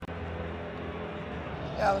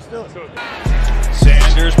Yeah, let's do it.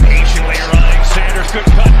 Sanders patiently running. Sanders good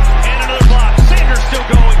cut. And another block. Sanders still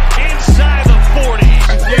going inside the 40.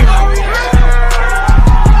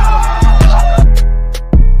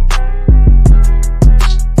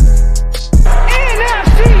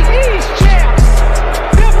 NFC East champs,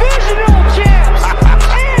 divisional champs,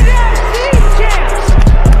 NFC champs,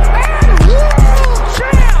 and world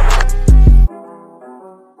champs.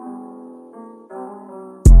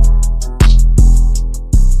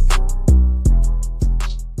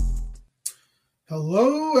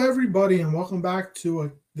 Hello, everybody, and welcome back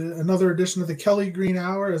to another edition of the Kelly Green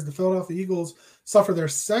Hour as the Philadelphia Eagles suffer their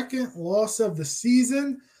second loss of the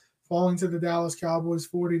season, falling to the Dallas Cowboys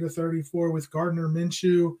 40-34 with Gardner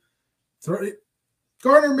Minshew.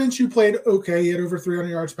 Gardner Minshew played okay. He had over 300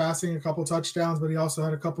 yards passing, a couple touchdowns, but he also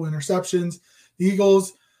had a couple interceptions. The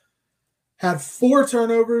Eagles had 4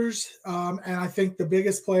 turnovers, and I think the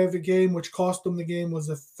biggest play of the game, which cost them the game, was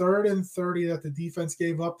a 3rd and 30 that the defense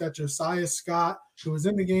gave up that Josiah Scott, who was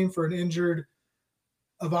in the game for an injured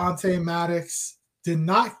Avonte Maddox, did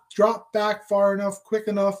not drop back far enough, quick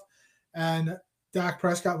enough, and Dak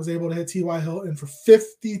Prescott was able to hit T.Y. Hilton for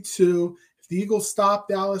 52. If the Eagles stop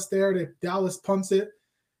Dallas there, Dallas punts it,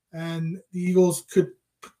 and the Eagles could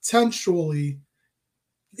potentially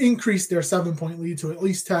increase their 7-point lead to at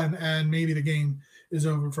least 10, and maybe the game is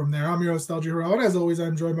over from there. I'm your host, LG Harrell, and as always,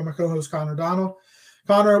 I'm joined by my co-host, Connor Donald.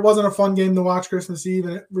 Connor, it wasn't a fun game to watch Christmas Eve,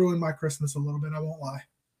 and it ruined my Christmas a little bit, I won't lie.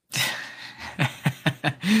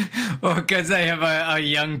 Well, because I have a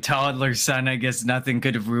young toddler son, I guess nothing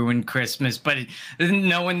could have ruined Christmas. But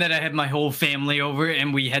knowing that I had my whole family over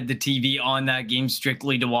and we had the TV on that game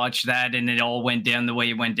strictly to watch that, and it all went down the way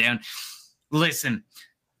it went down. Listen,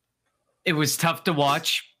 it was tough to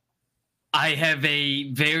watch. I have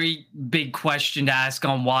a very big question to ask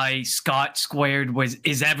on why Scott Squared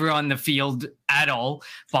is ever on the field at all.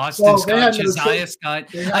 Boston Scott, Josiah Scott.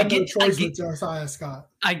 I get Josiah Scott.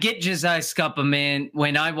 I get Josiah Scott, but man,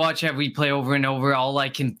 when I watch every play over and over, all I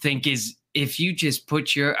can think is if you just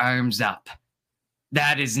put your arms up,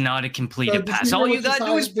 that is not a completed pass. All you got to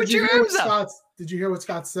do is put your arms up. Did you hear what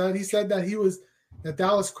Scott said? He said that that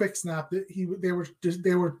Dallas quick snap that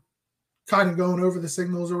they were kind of going over the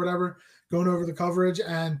signals or whatever, going over the coverage,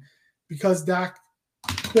 and because Dak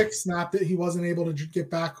quick snapped it, he wasn't able to get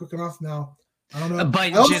back quick enough. Now, I don't know.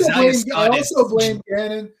 But I also blame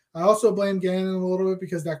Gannon. I also blame Gannon a little bit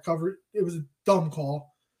because that coverage, it was a dumb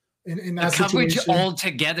call in that coverage situation.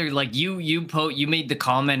 Altogether. Like you made the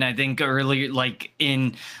comment, I think earlier, like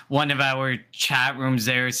in one of our chat rooms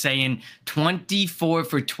there, saying 24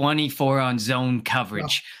 for 24 on zone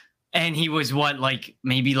coverage. Yeah. And he was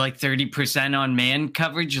maybe 30% on man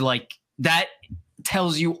coverage. Like that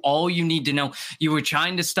tells you all you need to know. You were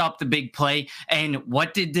trying to stop the big play. And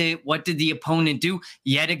what did the opponent do?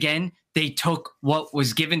 Yet again, they took what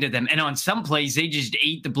was given to them. And on some plays, they just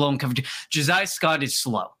ate the blown coverage. Josiah Scott is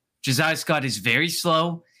slow. Josiah Scott is very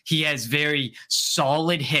slow. He has very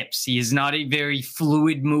solid hips. He is not a very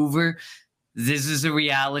fluid mover. This is the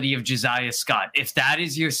reality of Josiah Scott. If that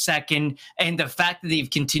is your second, and the fact that they've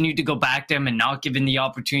continued to go back to him and not given the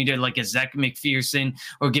opportunity to like a Zech McPherson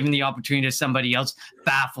or given the opportunity to somebody else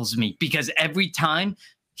baffles me, because every time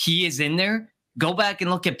he is in there, go back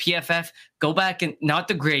and look at PFF, go back and not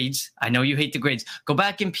the grades. I know you hate the grades. Go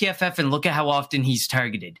back in PFF and look at how often he's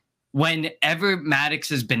targeted. Whenever Maddox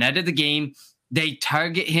has been out of the game, they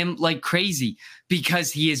target him like crazy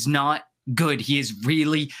because he is not good. He is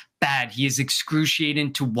really bad. He is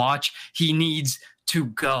excruciating to watch. He needs to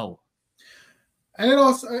go. And it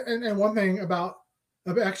also, and one thing about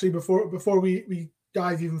actually before we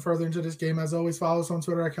dive even further into this game, as always, follow us on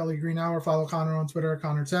Twitter at Kelly Green Hour. Follow Connor on Twitter at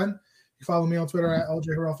Connor10. You follow me on Twitter at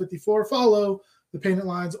LJHarrell54. Follow the Painted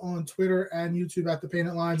Lines on Twitter and YouTube at the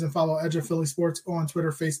Painted Lines, and follow Edge of Philly Sports on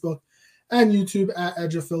Twitter, Facebook, and YouTube at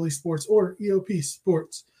Edge of Philly Sports or EOP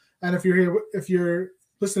Sports. And if you're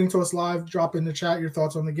listening to us live, drop in the chat your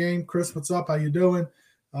thoughts on the game. Chris, what's up? How you doing?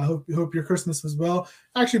 I hope your Christmas was well.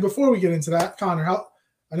 Actually, before we get into that, Connor,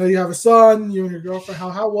 I know you have a son, you and your girlfriend.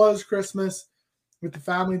 How was Christmas with the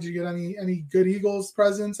family? Did you get any good Eagles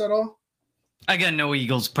presents at all? I got no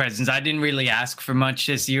Eagles presents. I didn't really ask for much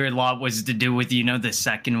this year. A lot was to do with, the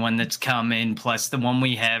second one that's coming, plus the one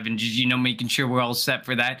we have, and just, making sure we're all set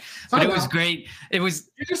for that. But it was great. It was.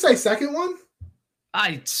 Did you just say second one?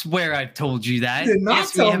 I swear I've told you that. You did not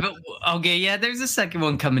tell me. Okay, yeah, there's a second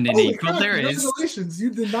one coming in April. There is. Congratulations.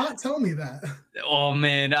 You did not tell me that. Oh,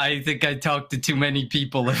 man, I think I talked to too many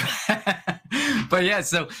people. But yeah,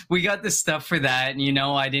 so we got the stuff for that. And,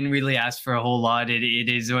 I didn't really ask for a whole lot. It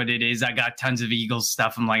is what it is. I got tons of Eagles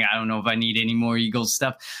stuff. I'm like, I don't know if I need any more Eagles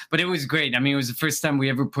stuff, but it was great. I mean, it was the first time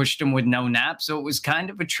we ever pushed them with no nap. So it was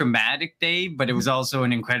kind of a traumatic day, but it was also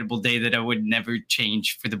an incredible day that I would never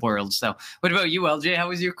change for the world. So what about you, LJ? How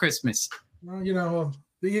was your Christmas? Well,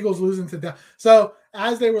 the Eagles losing to Dallas. So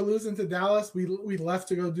as they were losing to Dallas, we left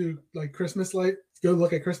to go do like Christmas lights, go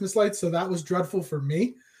look at Christmas lights. So that was dreadful for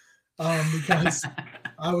me because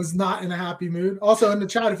I was not in a happy mood. Also in the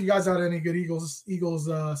chat, if you guys had any good Eagles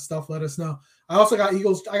stuff, let us know. I also got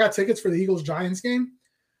I got tickets for the Eagles Giants game.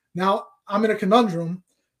 Now I'm in a conundrum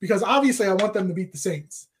because obviously I want them to beat the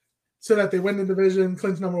Saints so that they win the division,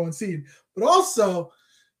 clinch #1 seed. But also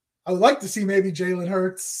I would like to see maybe Jalen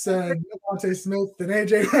Hurts and Devontae Smith and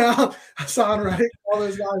AJ Brown, Hassan Reddick, all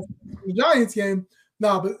those guys in the Giants game.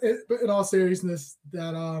 No, but in all seriousness,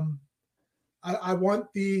 that I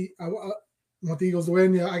want the Eagles to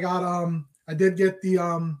win. Yeah, I did get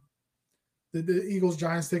the Eagles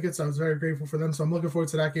Giants tickets. I was very grateful for them, so I'm looking forward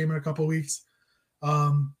to that game in a couple of weeks.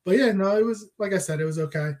 But yeah, no, it was, like I said, it was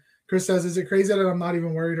okay. Chris says, "Is it crazy that I'm not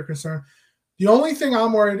even worried or concerned?" The only thing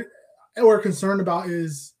I'm worried or concerned about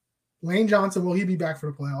is Lane Johnson, will he be back for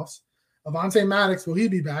the playoffs? Avonte Maddox, will he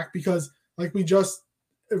be back? Because like we just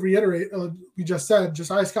said,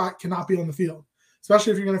 Josiah Scott cannot be on the field,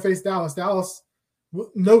 especially if you're going to face Dallas. Dallas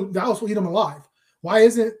will eat him alive. Why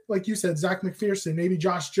isn't, like you said, Zach McPherson, maybe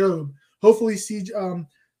Josh Jobe, hopefully see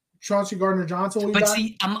Chauncey Gardner-Johnson will be back? But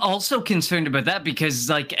see, I'm also concerned about that because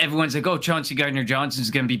like everyone's like, oh, Chauncey Gardner-Johnson's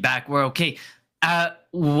going to be back. We're okay.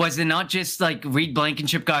 Was it not just like Reed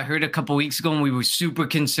Blankenship got hurt a couple weeks ago and we were super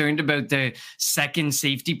concerned about the second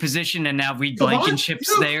safety position, and now Reed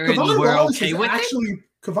Blankenship's there and we're okay with it?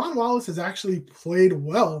 Kevon Wallace has actually played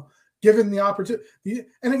well given the opportunity.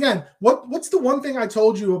 And again, what's the one thing I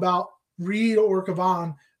told you about Reed or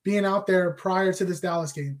Kevon being out there prior to this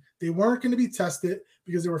Dallas game? They weren't going to be tested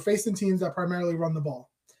because they were facing teams that primarily run the ball.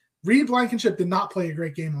 Reed Blankenship did not play a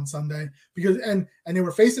great game on Sunday because and they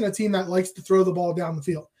were facing a team that likes to throw the ball down the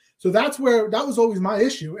field. So that was always my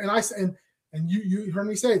issue. And you heard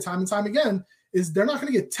me say time and time again is they're not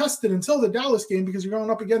going to get tested until the Dallas game because you're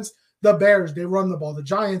going up against the Bears. They run the ball. The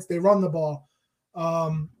Giants, they run the ball.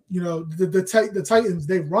 The Titans,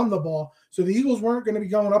 they run the ball. So the Eagles weren't going to be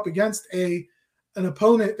going up against an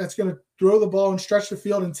opponent that's going to throw the ball and stretch the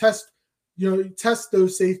field and test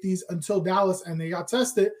those safeties until Dallas, and they got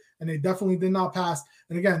tested. And they definitely did not pass.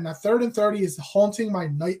 And again, that 3rd and 30 is haunting my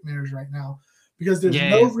nightmares right now because there's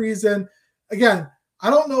no reason. Again,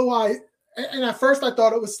 I don't know why. And at first I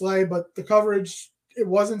thought it was Slay, but the coverage, it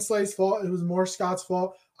wasn't Slay's fault. It was more Scott's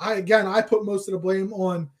fault. I put most of the blame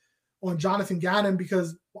on Jonathan Gannon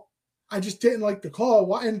because I just didn't like the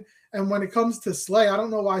call. And when it comes to Slay, I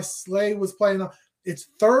don't know why Slay was playing. It's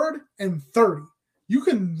 3rd and 30. You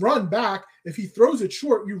can run back. If he throws it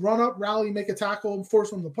short, you run up, rally, make a tackle, and force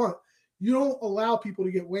him to punt. You don't allow people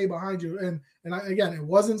to get way behind you. And again, it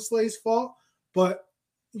wasn't Slay's fault, but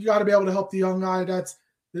you got to be able to help the young guy that's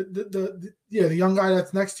the young guy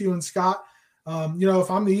that's next to you and Scott. If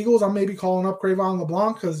I'm the Eagles, I'm maybe calling up Cravon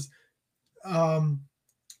LeBlanc because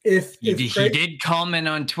he did comment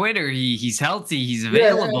on Twitter. He's healthy. He's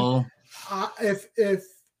available. If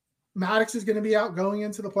Maddox is going to be out going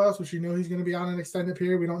into the playoffs, which he's going to be on an extended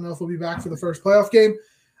period. We don't know if he'll be back for the first playoff game.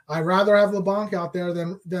 I'd rather have LeBlanc out there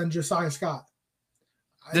than Josiah Scott.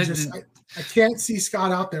 I can't see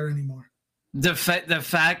Scott out there anymore. The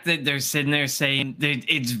fact that they're sitting there saying that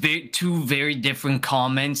it's two very different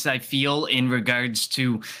comments, I feel, in regards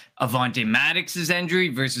to Avonte Maddox's injury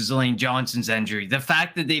versus Lane Johnson's injury. The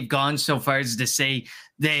fact that they've gone so far as to say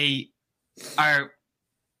they are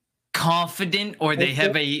confident or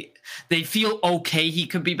they feel okay he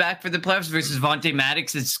could be back for the playoffs versus Avonte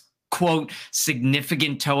Maddox's quote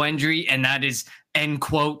significant toe injury, and that is end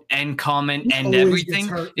quote, end comment, and everything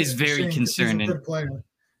is very concerning.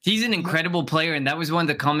 He's an incredible player, and that was one of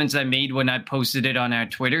the comments I made when I posted it on our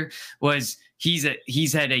Twitter was he's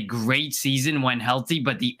had a great season when healthy,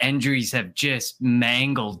 but the injuries have just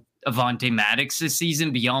mangled Avonte Maddox this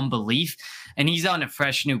season beyond belief, and he's on a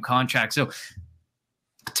fresh new contract. So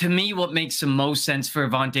to me, what makes the most sense for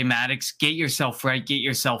Avonte Maddox, get yourself right, get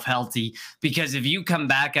yourself healthy. Because if you come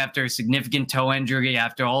back after a significant toe injury,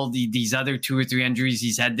 after all these other 2 or 3 injuries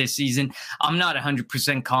he's had this season, I'm not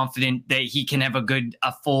 100% confident that he can have a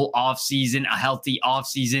full offseason, a healthy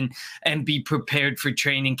offseason, and be prepared for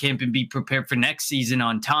training camp and be prepared for next season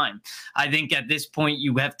on time. I think at this point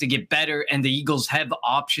you have to get better, and the Eagles have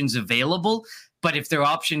options available. But if their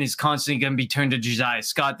option is constantly going to be turned to Josiah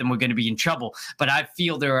Scott, then we're going to be in trouble. But I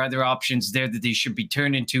feel there are other options there that they should be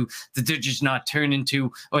turned into, that they're just not turning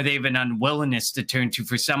to, or they have an unwillingness to turn to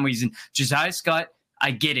for some reason. Josiah Scott,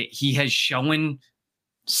 I get it. He has shown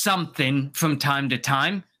something from time to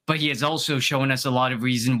time, but he has also shown us a lot of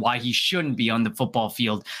reason why he shouldn't be on the football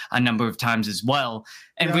field a number of times as well.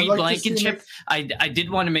 And Reed Blankenship, I did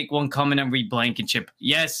want to make one comment on Reed Blankenship.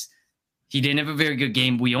 Yes, he didn't have a very good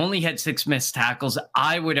game. We only had 6 missed tackles.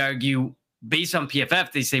 I would argue, based on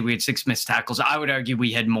PFF, they say we had 6 missed tackles. I would argue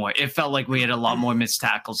we had more. It felt like we had a lot more missed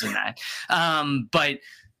tackles than that. But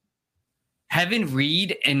having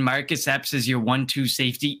Reed and Marcus Epps as your 1-2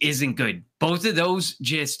 safety isn't good. Both of those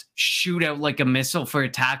just shoot out like a missile for a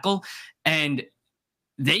tackle, and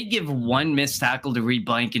they give 1 missed tackle to Reed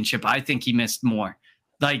Blankenship. I think he missed more.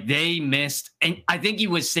 Like, they missed, and I think he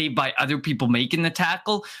was saved by other people making the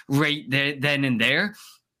tackle right there, then and there.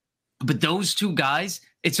 But those 2 guys,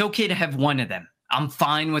 it's okay to have one of them. I'm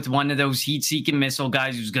fine with one of those heat-seeking missile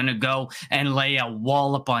guys who's going to go and lay a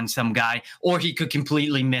wallop on some guy, or he could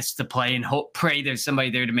completely miss the play and pray there's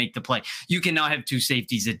somebody there to make the play. You cannot have 2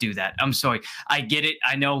 safeties that do that. I'm sorry. I get it.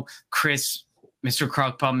 I know Chris, Mr.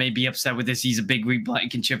 Crockpaw, may be upset with this. He's a big Reed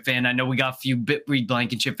Blankenship fan. I know we got a few Reed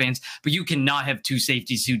Blankenship fans, but you cannot have 2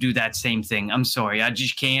 safeties who do that same thing. I'm sorry. I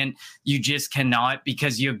just can't. You just cannot,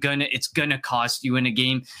 because it's going to cost you in a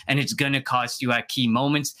game, and it's going to cost you at key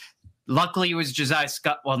moments. Luckily, it was Josiah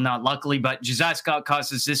Scott. Well, not luckily, but Josiah Scott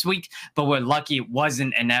cost us this week, but we're lucky it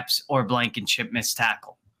wasn't an Epps or Blankenship missed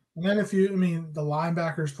tackle. And then the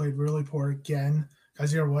linebackers played really poor again.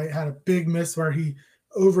 Kaiser White had a big miss where he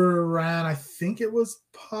overran, I think it was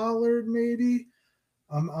Pollard, maybe.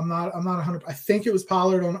 I'm not 100. I think it was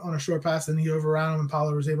Pollard on a short pass, and he overran him, and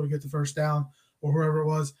Pollard was able to get the first down, or whoever it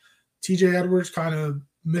was. TJ Edwards kind of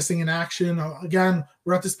missing in action. Again,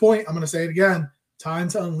 we're at this point. I'm going to say it again. Time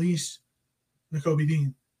to unleash Nakobe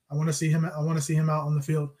Dean. I want to see him. I want to see him out on the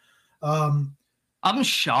field. I'm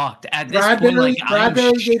shocked at this point. Like,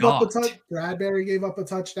 Bradbury gave up a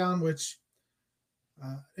touchdown, which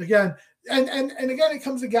again, and again, it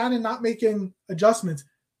comes again in not making adjustments.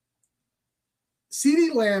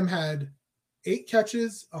 CeeDee Lamb had 8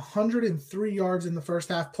 catches, 103 yards in the first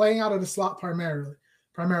half, playing out of the slot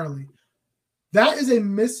primarily. That is a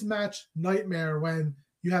mismatch nightmare when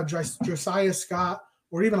you have Josiah Scott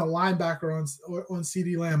or even a linebacker on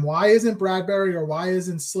CeeDee Lamb. Why isn't Bradbury or why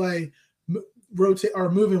isn't Slay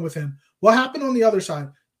moving with him? What happened on the other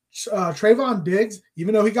side? Trayvon Diggs,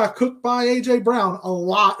 even though he got cooked by A.J. Brown a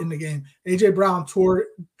lot in the game, A.J. Brown tore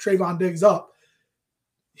Trayvon Diggs up.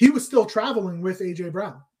 He was still traveling with A.J.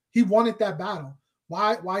 Brown. He wanted that battle.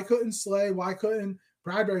 Why couldn't Slay? Why couldn't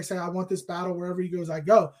Bradbury say, I want this battle wherever he goes, I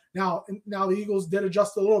go? Now the Eagles did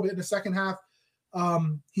adjust a little bit in the second half.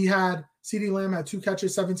 CeeDee Lamb had 2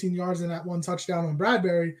 catches, 17 yards, and that 1 touchdown on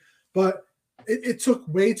Bradbury. But it took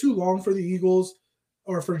way too long for the Eagles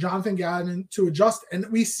or for Jonathan Gannon to adjust. And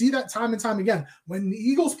we see that time and time again. When the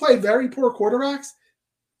Eagles play very poor quarterbacks,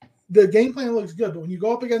 the game plan looks good. But when you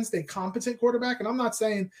go up against a competent quarterback, and I'm not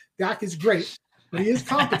saying Dak is great, but he is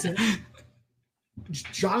competent,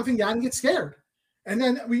 Jonathan Gannon gets scared. And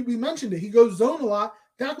then we mentioned it. He goes zone a lot.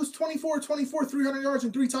 Dak was 24, 300 yards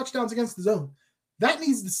and 3 touchdowns against the zone. That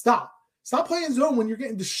needs to stop. Stop playing zone when you're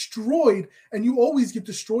getting destroyed, and you always get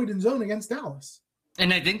destroyed in zone against Dallas.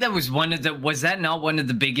 And I think that was was that not one of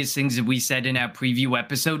the biggest things that we said in our preview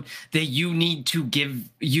episode, that you need to give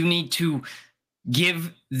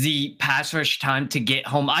the pass rush time to get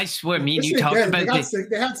home. I swear, me and you talked about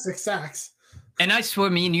they had 6 sacks. And I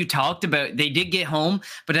swear, me and you talked about they did get home,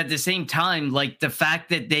 but at the same time, like the fact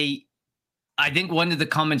that I think one of the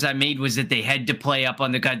comments I made was that they had to play up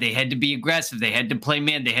on the guy. They had to be aggressive. They had to play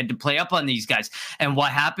man. They had to play up on these guys. And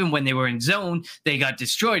what happened when they were in zone, they got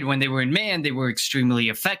destroyed. When they were in man, they were extremely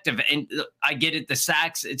effective. And I get it. The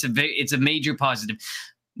sacks, it's a major positive.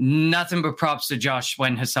 Nothing but props to Josh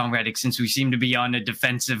Sweat and Hassan Reddick, since we seem to be on a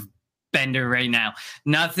defensive bender right now.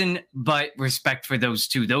 Nothing but respect for those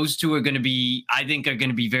two. Those two are going to be, I think, are going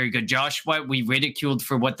to be very good. Josh Sweat, we ridiculed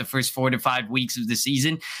for the first 4 to 5 weeks of the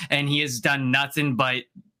season, and he has done nothing but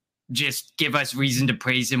just give us reason to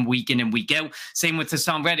praise him week in and week out. Same with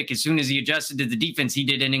Hassan Reddick. As soon as he adjusted to the defense, he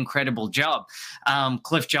did an incredible job.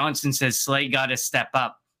 Cliff Johnson says Slay got to step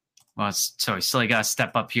up. Well, sorry, Slay got to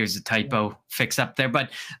step up. Here's a typo fix up there.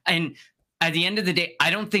 And at the end of the day, I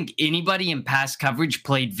don't think anybody in pass coverage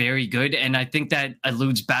played very good. And I think that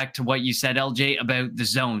alludes back to what you said, LJ, about the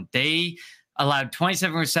zone. They allowed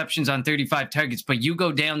 27 receptions on 35 targets. But you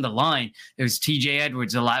go down the line, there's TJ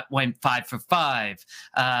Edwards, went 5 for 5.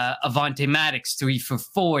 Avonte Maddox, 3 for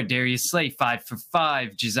 4. Darius Slay, 5 for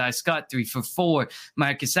 5. Josiah Scott, 3 for 4.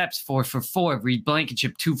 Marcus Epps, 4 for 4. Reed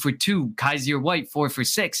Blankenship, 2 for 2. Kaiser White, 4 for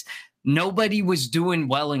 6. Nobody was doing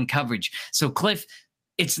well in coverage. So, Cliff,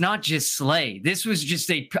 it's not just Slay. This was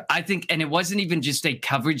just I think, and it wasn't even just a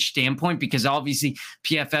coverage standpoint, because obviously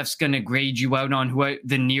PFF's going to grade you out on who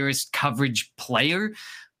the nearest coverage player.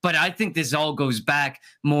 But I think this all goes back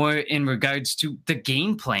more in regards to the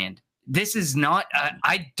game plan. This is not,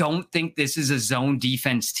 I don't think this is a zone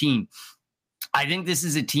defense team. I think this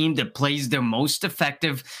is a team that plays their most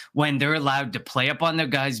effective when they're allowed to play up on their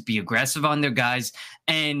guys, be aggressive on their guys,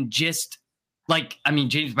 and just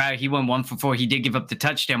James Bradberry, he went 1 for 4. He did give up the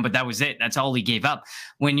touchdown, but that was it. That's all he gave up.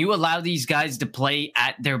 When you allow these guys to play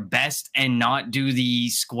at their best and not do the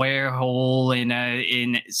square hole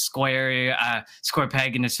in square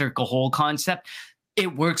peg in a circle hole concept,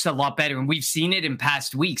 it works a lot better. And we've seen it in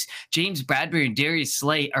past weeks. James Bradberry and Darius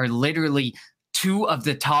Slay are literally 2 of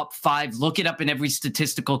the top 5. Look it up in every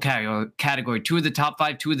statistical category. 2 of the top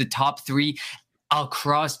 5, 2 of the top 3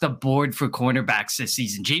 across the board for cornerbacks this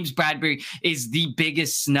season. James Bradberry is the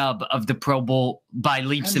biggest snub of the Pro Bowl by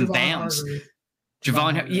leaps and bounds.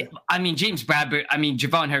 Javon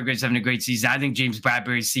Hargrave's having a great season. I think James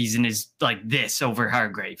Bradberry's season is like this over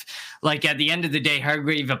Hargrave. Like, at the end of the day,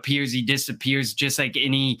 Hargrave appears, he disappears, just like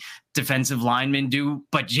any defensive lineman do.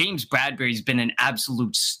 But James Bradberry's been an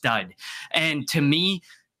absolute stud. And to me,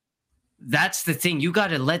 that's the thing. You got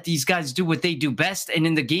to let these guys do what they do best. And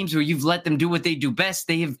in the games where you've let them do what they do best,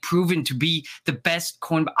 they have proven to be the best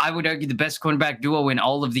I would argue the best cornerback duo in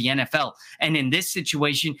all of the NFL. And in this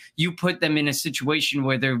situation, you put them in a situation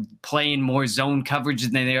where they're playing more zone coverage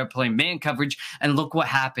than they are playing man coverage. And look what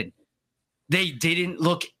happened. They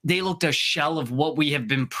looked a shell of what we have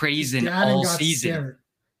been praising all season.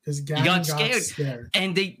 Because Gannon got scared.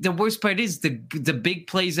 And the worst part is the big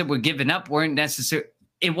plays that were given up weren't necessary.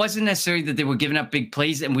 It wasn't necessarily that they were giving up big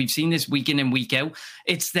plays, and we've seen this week in and week out.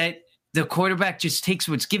 It's that the quarterback just takes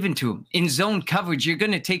what's given to him. In zone coverage, you're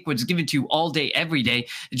going to take what's given to you all day, every day.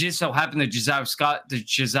 It just so happened that the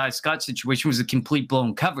Josiah Scott situation was a complete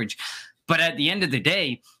blown coverage. But at the end of the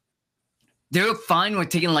day, they're fine with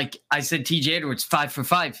taking, like I said, TJ Edwards, 5 for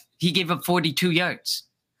 5. He gave up 42 yards.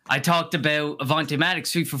 I talked about Avonte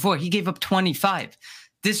Maddox, 3 for 4. He gave up 25.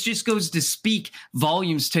 This just goes to speak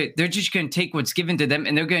volumes to, they're just going to take what's given to them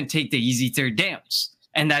and they're going to take the easy third downs.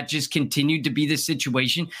 And that just continued to be the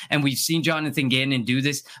situation. And we've seen Jonathan Gannon do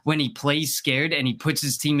this when he plays scared and he puts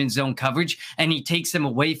his team in zone coverage and he takes them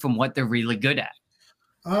away from what they're really good at.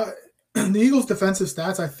 The Eagles' defensive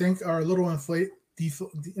stats, I think, are a little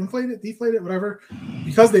deflated, whatever,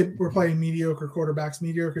 because they were playing mediocre quarterbacks,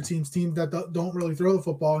 mediocre teams that don't really throw the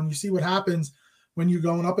football. And you see what happens when you're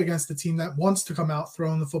going up against a team that wants to come out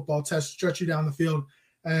throwing the football, stretch you down the field,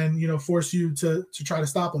 and force you to try to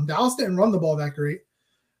stop them. Dallas didn't run the ball that great.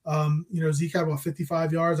 Zeke had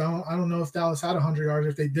 55 yards. I don't know if Dallas had 100 yards.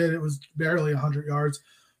 If they did, it was barely 100 yards.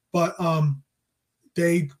 But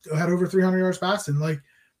they had over 300 yards passing. Like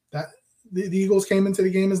that, the Eagles came into the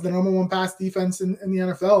game as the number 1 pass defense in the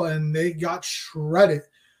NFL, and they got shredded.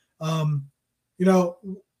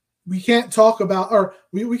 We can't talk about, or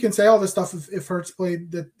we can say all this stuff if Hurts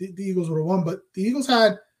played, that the Eagles would have won. But the Eagles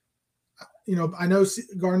had, I know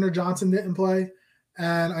Gardner Johnson didn't play,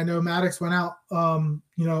 and I know Maddox went out,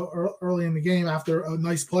 early in the game after a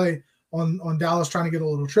nice play on Dallas trying to get a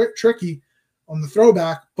little tricky on the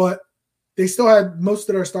throwback. But they still had most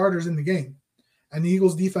of their starters in the game, and the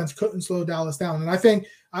Eagles defense couldn't slow Dallas down. And I think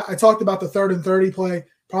I talked about the 3rd and 30 play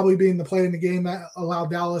probably being the play in the game that allowed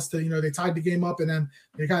Dallas to, they tied the game up and then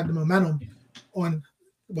they got the momentum. On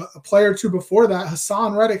a play or two before that,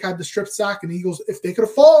 Hassan Reddick had the strip sack, and Eagles, if they could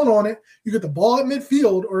have fallen on it, you get the ball at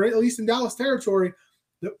midfield or at least in Dallas territory,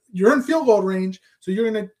 you're in field goal range. So you're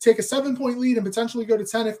going to take a 7-point lead and potentially go to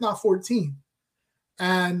 10, if not 14.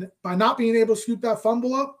 And by not being able to scoop that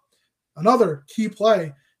fumble up, another key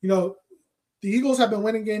play, the Eagles have been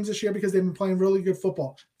winning games this year because they've been playing really good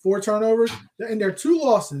football. 4 turnovers. In their 2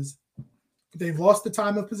 losses, they've lost the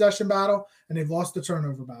time of possession battle and they've lost the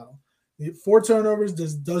turnover battle. 4 turnovers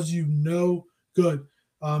does you no good.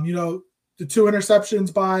 The 2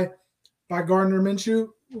 interceptions by Gardner Minshew,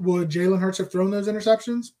 would Jalen Hurts have thrown those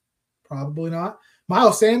interceptions? Probably not.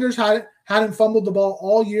 Miles Sanders hadn't fumbled the ball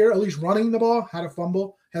all year, at least running the ball, had a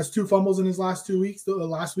fumble, has 2 fumbles in his last 2 weeks. The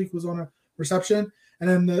last week was on a reception. And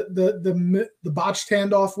then the botched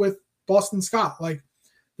handoff with Boston Scott. Like,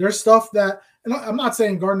 there's stuff that, and I'm not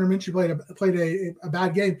saying Gardner Minshew played a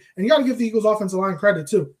bad game. And you got to give the Eagles offensive line credit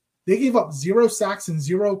too. They gave up 0 sacks and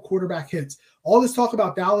 0 quarterback hits. All this talk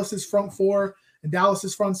about Dallas's front 4 and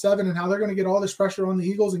Dallas's front 7 and how they're going to get all this pressure on the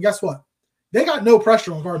Eagles. And guess what? They got no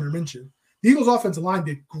pressure on Gardner Minshew. The Eagles offensive line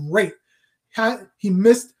did great. He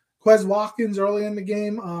missed Quez Watkins early in the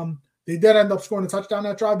game. They did end up scoring a touchdown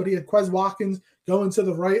that drive, but he had Quez Watkins going to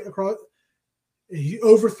the right across. He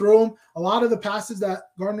overthrew him. A lot of the passes that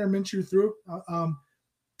Gardner Minshew threw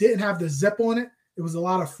didn't have the zip on it. It was a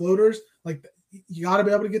lot of floaters. Like, you got to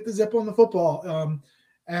be able to get the zip on the football.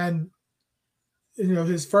 And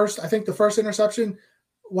his first, I think the first interception,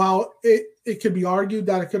 while it could be argued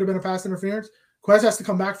that it could have been a pass interference, Quez has to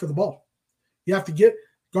come back for the ball.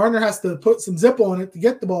 Gardner has to put some zip on it to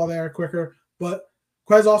get the ball there quicker, but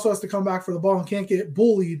Quez also has to come back for the ball and can't get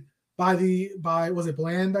bullied by was it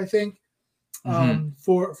Bland, I think,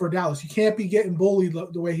 for Dallas. You can't be getting bullied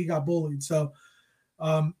the way he got bullied. So,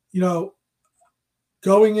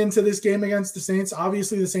 going into this game against the Saints,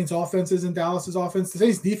 obviously the Saints offense isn't Dallas's offense. The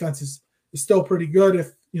Saints defense is still pretty good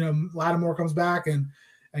if, Lattimore comes back and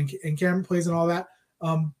Cameron plays and all that.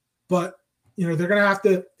 But, they're going to have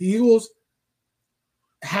to – the Eagles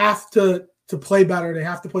have to play better. They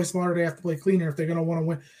have to play smarter. They have to play cleaner if they're going to want to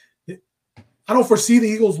win. I don't foresee the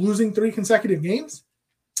Eagles losing 3 consecutive games.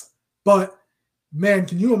 But, man,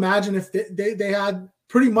 can you imagine if they had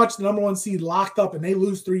pretty much the number 1 seed locked up and they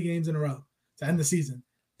lose 3 games in a row to end the season?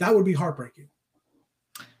 That would be heartbreaking.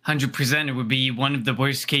 100%. It would be one of the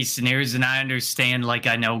worst case scenarios. And I understand,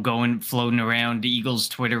 I know floating around Eagles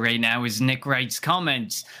Twitter right now is Nick Wright's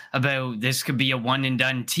comments about this could be a one and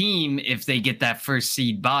done team if they get that first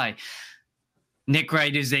seed bye. Nick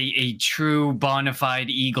Wright is a true bona fide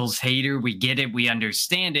Eagles hater. We get it. We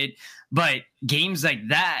understand it. But games like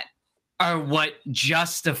that are what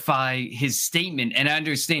justify his statement. And I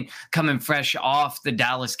understand coming fresh off the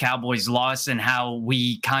Dallas Cowboys loss and how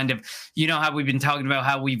we kind of, how we've been talking about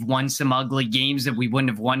how we've won some ugly games that we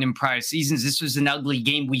wouldn't have won in prior seasons. This was an ugly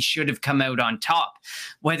game. We should have come out on top.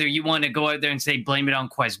 Whether you want to go out there and say, blame it on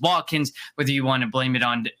Quez Watkins, whether you want to blame it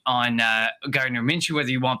on Gardner Minshew,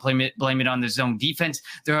 whether you want to blame it on the zone defense,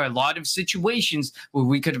 there are a lot of situations where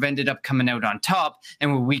we could have ended up coming out on top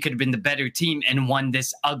and where we could have been the better team and won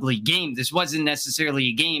this ugly game. This wasn't necessarily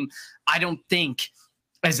a game. I don't think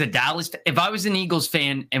as a Dallas, if I was an Eagles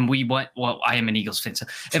fan and we won, well, I am an Eagles fan. So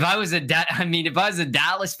if I was a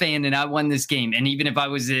Dallas fan and I won this game, and even if I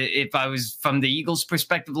was from the Eagles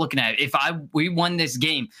perspective looking at it, we won this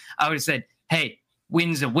game, I would have said, hey,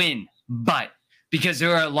 win's a win. But because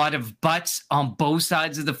there are a lot of buts on both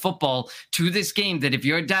sides of the football to this game that if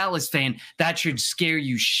you're a Dallas fan, that should scare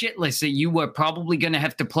you shitless that you are probably going to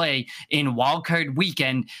have to play in wildcard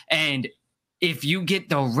weekend. And if you get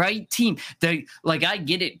the right team, I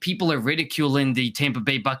get it. People are ridiculing the Tampa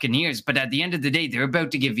Bay Buccaneers, but at the end of the day, they're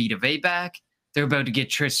about to get Vita Vea back. They're about to get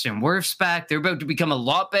Tristan Wirfs back. They're about to become a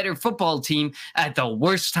lot better football team at the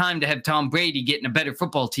worst time to have Tom Brady getting a better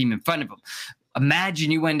football team in front of him.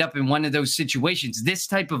 Imagine you end up in one of those situations. This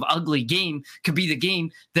type of ugly game could be the game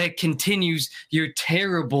that continues your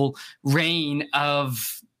terrible reign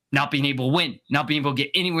of not being able to win, not being able to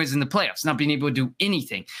get anywhere in the playoffs, not being able to do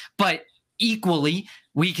anything. But equally,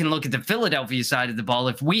 we can look at the Philadelphia side of the ball.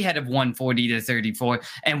 If we had won 40-34,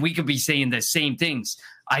 and we could be saying the same things.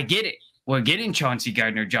 I get it. We're getting Chauncey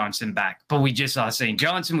Gardner-Johnson back, but we just saw St.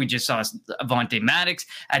 Johnson. We just saw Avonte Maddox.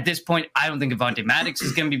 At this point, I don't think Avonte Maddox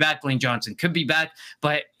is going to be back. Lane Johnson could be back,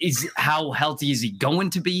 but how healthy is he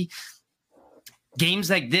going to be?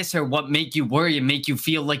 Games like this are what make you worry and make you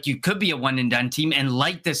feel like you could be a one-and-done team, and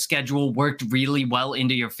like the schedule worked really well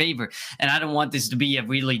into your favor. And I don't want this to be a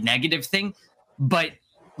really negative thing, but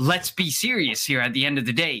let's be serious here at the end of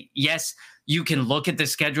the day. Yes, you can look at the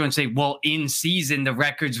schedule and say, well, in season, the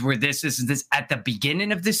records were this. At the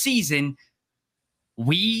beginning of the season,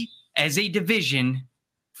 we, as a division,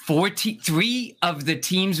 3 of the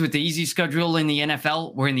teams with the easy schedule in the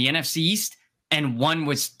NFL were in the NFC East, and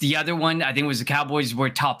the other one, I think it was the Cowboys, were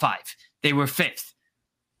top 5. They were 5th.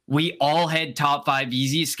 We all had top 5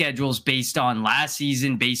 easy schedules based on last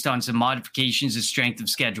season, based on some modifications of strength of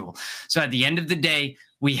schedule. So at the end of the day,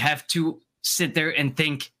 we have to sit there and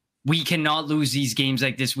think, we cannot lose these games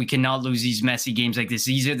like this. We cannot lose these messy games like this.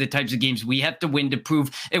 These are the types of games we have to win to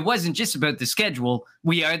prove it wasn't just about the schedule.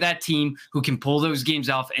 We are that team who can pull those games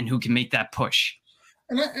off and who can make that push.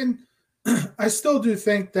 And I still do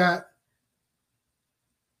think that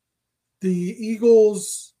the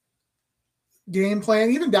Eagles' game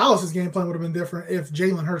plan, even Dallas's game plan, would have been different if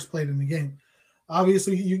Jalen Hurts played in the game.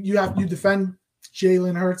 Obviously, you defend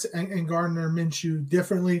Jalen Hurts and Gardner Minshew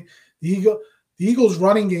differently. The Eagles'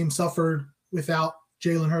 running game suffered without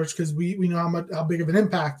Jalen Hurts because we know how big of an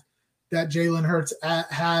impact that Jalen Hurts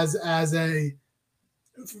has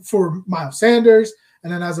for Miles Sanders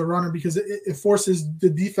and then as a runner, because it forces the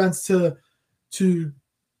defense to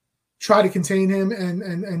try to contain him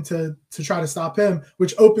and to try to stop him,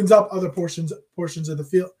 which opens up other portions of the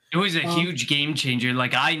field. It was a huge game changer.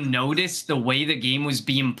 Like, I noticed the way the game was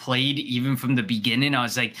being played even from the beginning. I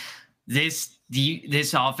was like, this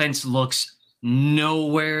offense looks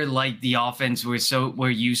nowhere like the offense we're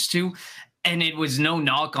used to. And it was no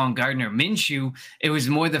knock on Gardner Minshew. It was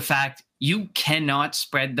more the fact you cannot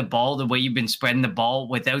spread the ball the way you've been spreading the ball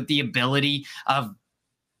without the ability of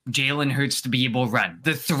Jalen Hurts to be able to run.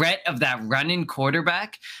 The threat of that running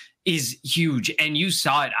quarterback is huge. And you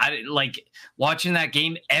saw it. I like watching that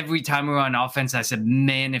game. Every time we were on offense, I said,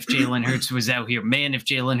 man, if Jalen Hurts was out here, man, if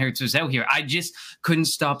Jalen Hurts was out here. I just couldn't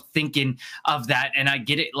stop thinking of that. And I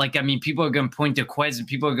get it. Like, I mean, people are going to point to Quez and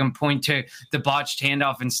people are going to point to the botched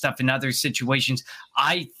handoff and stuff in other situations.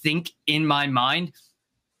 I think in my mind,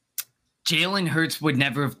 Jalen Hurts would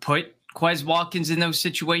never have put Quez Watkins in those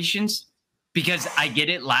situations. Because I get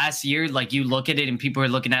it last year, like you look at it and people are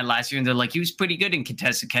looking at last year and they're like, he was pretty good in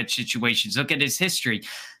contested catch situations. Look at his history.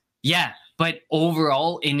 Yeah, but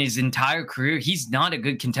overall in his entire career, he's not a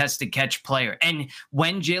good contested catch player. And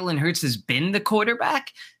when Jalen Hurts has been the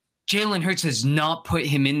quarterback, Jalen Hurts has not put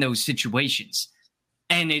him in those situations.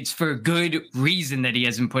 And it's for good reason that he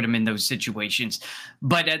hasn't put him in those situations.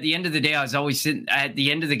 But at the end of the day, I was always sitting at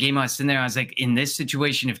the end of the game. I was sitting there. I was like, in this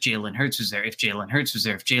situation, if Jalen Hurts was there, if Jalen Hurts was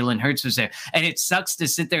there, if Jalen Hurts was there. And it sucks to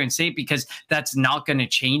sit there and say it because that's not going to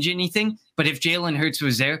change anything. But if Jalen Hurts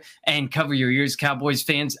was there, and cover your ears, Cowboys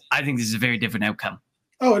fans, I think this is a very different outcome.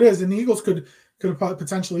 Oh, it is. And the Eagles could have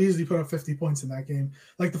potentially easily put up 50 points in that game.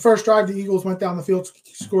 Like the first drive, the Eagles went down the field,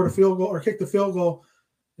 scored a field goal or kicked the field goal.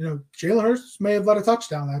 You know, Jalen Hurts may have let a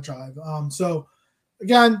touchdown that drive. So,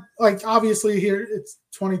 again, like obviously here it's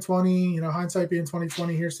 2020. You know, hindsight being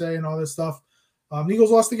 2020, hearsay and all this stuff. The Eagles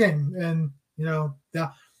lost the game, and you know, yeah.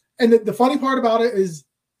 And the funny part about it is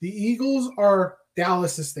the Eagles are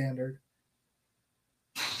Dallas's standard.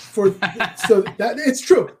 So that it's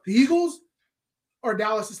true. The Eagles are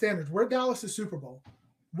Dallas's standards. We're Dallas's Super Bowl.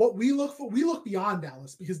 What we look for, we look beyond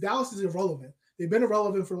Dallas because Dallas is irrelevant. They've been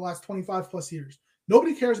irrelevant for the last 25 plus years.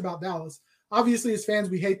 Nobody cares about Dallas. Obviously, as fans,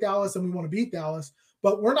 we hate Dallas and we want to beat Dallas,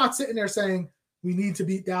 but we're not sitting there saying we need to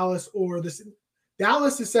beat Dallas or this.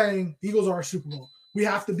 Dallas is saying the Eagles are our Super Bowl. We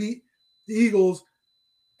have to beat the Eagles,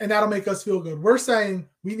 and that'll make us feel good. We're saying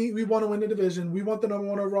we want to win the division. We want the number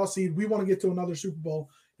 1 overall seed. We want to get to another Super Bowl.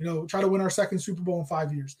 You know, try to win our second Super Bowl in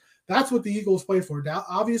 5 years. That's what the Eagles play for.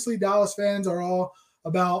 Obviously, Dallas fans are all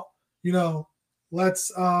about, you know,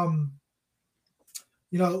 let's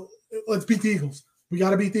beat the Eagles. We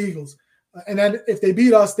got to beat the Eagles. And then if they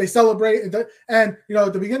beat us, they celebrate. And, you know,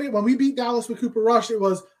 at the beginning, when we beat Dallas with Cooper Rush,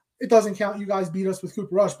 it doesn't count. You guys beat us with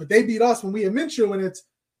Cooper Rush. But they beat us when we had Minshew, and it's,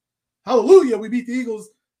 hallelujah, we beat the Eagles.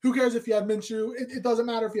 Who cares if you have Minshew? It doesn't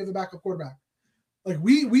matter if you have the backup quarterback. Like,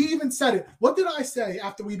 we even said it. What did I say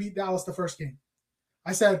after we beat Dallas the first game?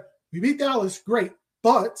 I said, we beat Dallas, great.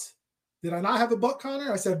 But did I not have a but,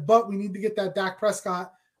 Connor? I said, but we need to get that Dak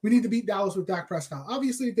Prescott. We need to beat Dallas with Dak Prescott.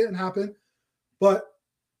 Obviously, it didn't happen. But,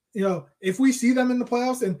 you know, if we see them in the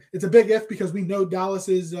playoffs, and it's a big if because we know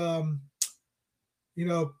Dallas's,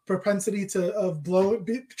 propensity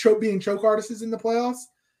being choke artists in the playoffs.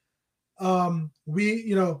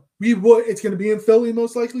 It's going to be in Philly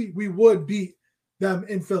most likely. We would beat them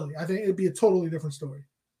in Philly. I think it'd be a totally different story.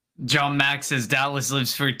 John Mack says Dallas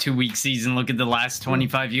lives for a 2-week season. Look at the last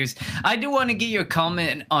 25 years. I do want to get your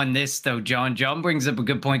comment on this, though, John. John brings up a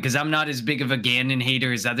good point because I'm not as big of a Gannon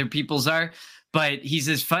hater as other people's are. But he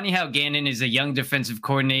says, funny how Gannon is a young defensive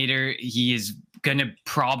coordinator. He is going to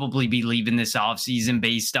probably be leaving this offseason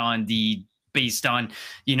based on,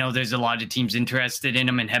 you know, there's a lot of teams interested in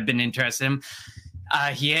him and have been interested in him.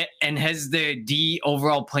 And has the D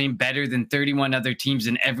overall playing better than 31 other teams.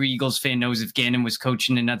 And every Eagles fan knows if Gannon was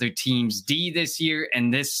coaching another team's D this year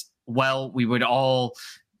and we would all,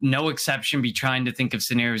 no exception, be trying to think of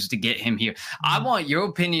scenarios to get him here. I want your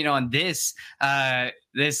opinion on this,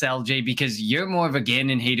 LJ, because you're more of a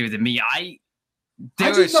Gannon hater than me.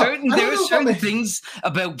 There are certain things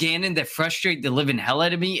about Gannon that frustrate the living hell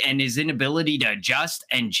out of me, and his inability to adjust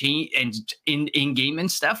and change and in game and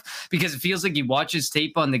stuff, because it feels like he watches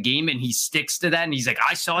tape on the game and he sticks to that. And he's like,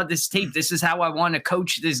 I saw this tape. This is how I want to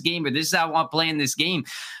coach this game, or this is how I want to play in this game.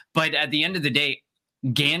 But at the end of the day,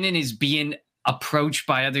 Gannon is being approached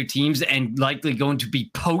by other teams and likely going to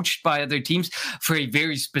be poached by other teams for a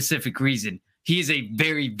very specific reason. He is a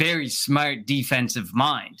very, very smart defensive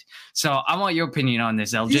mind. So I want your opinion on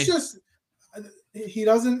this, LJ. He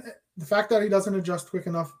doesn't the fact that he doesn't adjust quick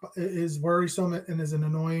enough is worrisome and is an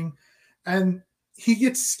annoying. And he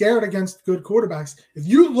gets scared against good quarterbacks. If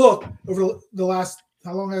you look over the last,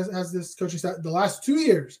 how long has this coaching staff? The last 2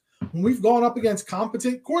 years, when we've gone up against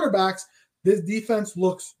competent quarterbacks, this defense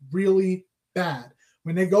looks really bad.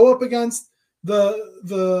 When they go up against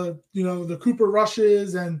the Cooper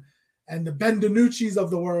Rushes and the Ben DiNucci's of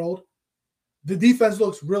the world, the defense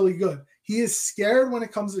looks really good. He is scared when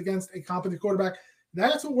it comes against a competent quarterback.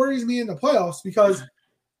 That's what worries me in the playoffs, because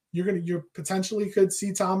you potentially could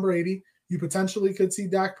see Tom Brady. You potentially could see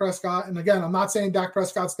Dak Prescott. And again, I'm not saying Dak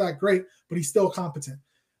Prescott's that great, but he's still competent.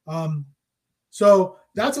 So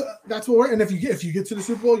that's what we're, and if you get to the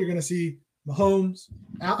Super Bowl, you're going to see Mahomes.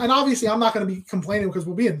 And obviously I'm not going to be complaining because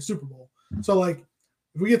we'll be in the Super Bowl. So like,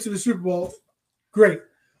 if we get to the Super Bowl, great.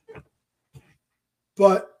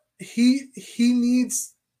 But he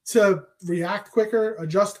needs to react quicker,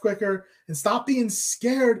 adjust quicker, and stop being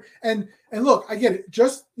scared. And look, I get it.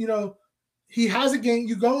 Just, he has a game.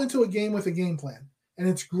 You go into a game with a game plan, and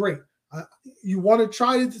it's great. You want to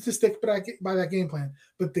try to stick by that game plan.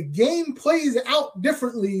 But the game plays out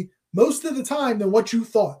differently most of the time than what you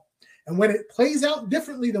thought. And when it plays out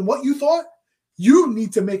differently than what you thought, you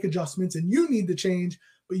need to make adjustments and you need to change,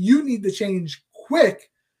 but you need to change quick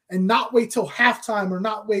and not wait till halftime or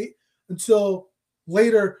not wait until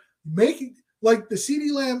later. Making like the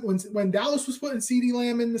CeeDee Lamb, when Dallas was putting CeeDee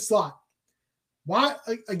Lamb in the slot. Why,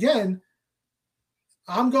 again,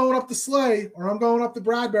 I'm going up to Slay or I'm going up to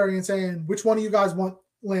Bradbury and saying, which one of you guys want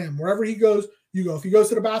Lamb? Wherever he goes, you go. If he goes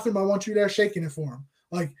to the bathroom, I want you there shaking it for him.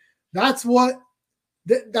 Like, that's what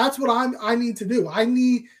I need to do.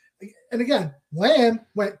 And again, Lamb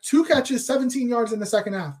went 2 catches, 17 yards in the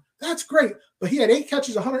second half. That's great. But he had 8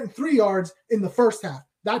 catches, 103 yards in the first half.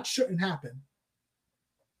 That shouldn't happen.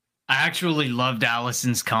 I actually loved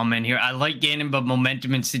Allison's comment here. I like Gannon, but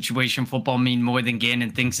momentum and situation football mean more than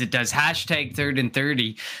Gannon thinks it does. Hashtag 3rd and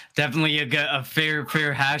 30. Definitely a fair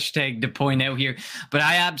hashtag to point out here. But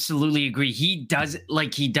I absolutely agree. He doesn't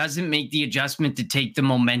make the adjustment to take the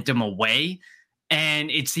momentum away. And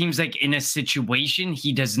it seems like in a situation,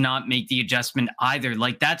 he does not make the adjustment either.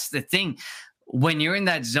 Like, that's the thing. When you're in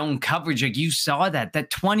that zone coverage, like you saw that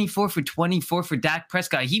 24 for 24 for Dak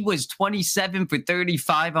Prescott, he was 27 for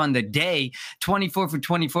 35 on the day. 24 for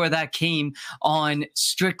 24 that came on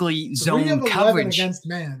strictly zone coverage.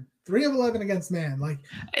 3 of 11 against man. Like,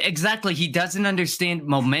 exactly. He doesn't understand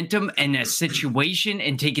momentum and a situation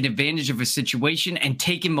and taking advantage of a situation and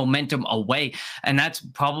taking momentum away. And that's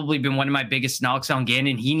probably been one of my biggest knocks on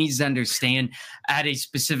Gannon. He needs to understand at a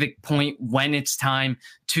specific point when it's time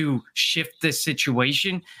to shift the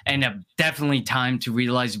situation, and definitely time to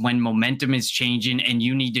realize when momentum is changing and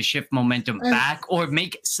you need to shift momentum back or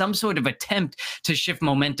make some sort of attempt to shift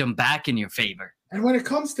momentum back in your favor. And when it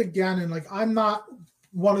comes to Gannon, like, I'm not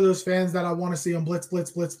one of those fans that I want to see him blitz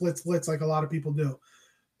like a lot of people do.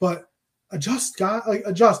 But adjust.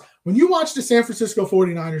 When you watch the San Francisco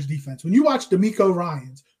 49ers defense, when you watch DeMeco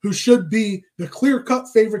Ryans, who should be the clear-cut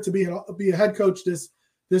favorite to be a head coach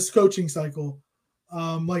this coaching cycle,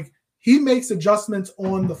 like, he makes adjustments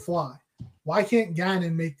on the fly. Why can't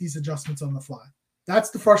Gannon make these adjustments on the fly? That's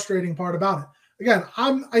the frustrating part about it. Again,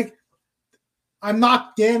 I'm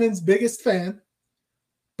not Gannon's biggest fan,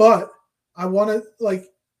 but I want to, like,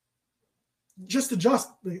 just adjust,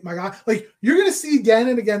 my guy. Like, you're going to see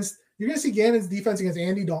Gannon's defense against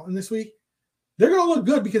Andy Dalton this week. They're going to look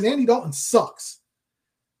good because Andy Dalton sucks.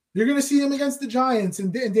 You're going to see him against the Giants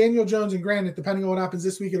and Daniel Jones, and granted, depending on what happens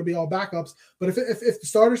this week, it'll be all backups. But if the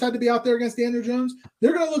starters had to be out there against Daniel Jones,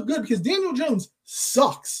 they're going to look good because Daniel Jones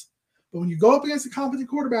sucks. But when you go up against a competent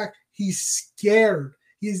quarterback, he's scared.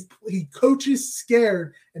 He coaches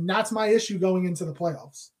scared, and that's my issue going into the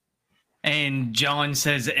playoffs. And John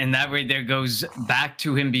says, and that right there goes back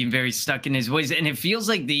to him being very stuck in his ways. And it feels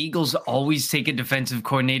like the Eagles always take a defensive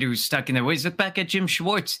coordinator who's stuck in their ways. Look back at Jim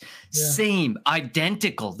Schwartz. Yeah. Same,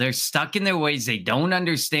 identical. They're stuck in their ways. They don't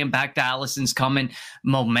understand, back to Allison's comment,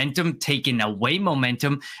 momentum, taking away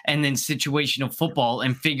momentum, and then situational football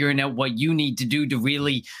and figuring out what you need to do to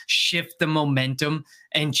really shift the momentum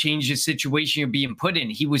and change the situation you're being put in.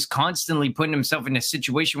 He was constantly putting himself in a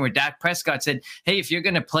situation where Dak Prescott said, hey, if you're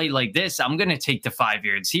going to play like this, I'm going to take the 5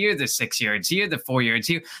 yards here, the 6 yards here, the 4 yards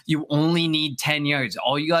here. You only need 10 yards.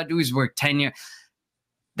 All you got to do is work 10 yards.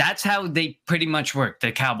 That's how they pretty much worked.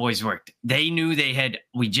 The Cowboys worked. They knew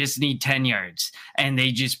we just need 10 yards. And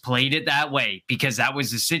they just played it that way because that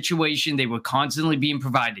was the situation they were constantly being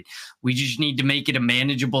provided. We just need to make it a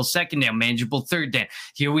manageable second down, manageable third down.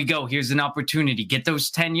 Here we go. Here's an opportunity. Get those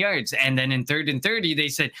 10 yards. And then in 3rd and 30, they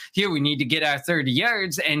said, here, we need to get our 30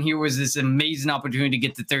 yards. And here was this amazing opportunity to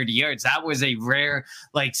get the 30 yards. That was a rare,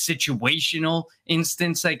 situational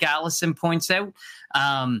instance, like Allison points out.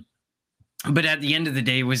 But at the end of the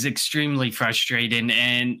day, it was extremely frustrating.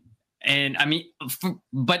 And I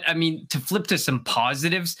mean, to flip to some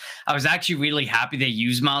positives, I was actually really happy they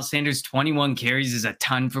used Miles Sanders. 21 carries is a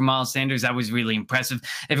ton for Miles Sanders. That was really impressive.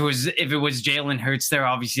 If it was Jalen Hurts there,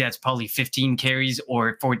 obviously that's probably 15 carries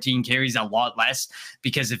or 14 carries, a lot less,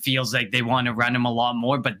 because it feels like they want to run him a lot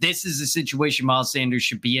more. But this is a situation Miles Sanders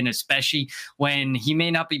should be in, especially when he may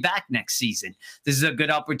not be back next season. This is a good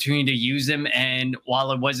opportunity to use him. And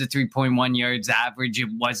while it was a 3.1 yards average, it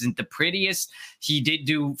wasn't the prettiest. He did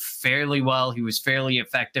do fairly well. He was fairly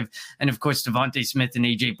effective. And of course, Devontae Smith and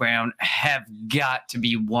A.J. Brown have got to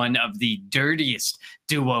be one of the dirtiest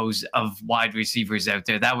duos of wide receivers out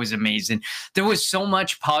there. That was amazing. There was so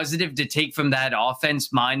much positive to take from that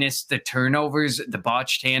offense, minus the turnovers, the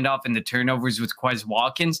botched handoff and the turnovers with Quez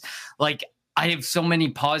Watkins. I have so many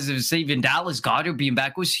positives. Even Dallas Goedert being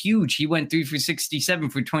back was huge. He went 3 for 67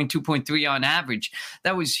 for 22.3 on average.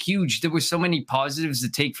 That was huge. There were so many positives to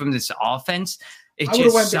take from this offense. I would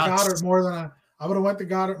have went to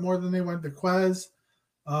Goedert more than they went to Quez.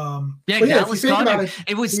 Dallas Goedert.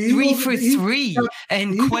 It was 3 for 3,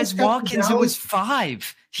 and Quez Watkins, it was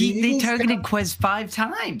 5. They targeted Quez 5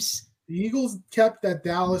 times. The Eagles kept that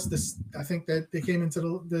Dallas. I think that they came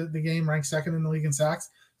into the game ranked 2nd in the league in sacks,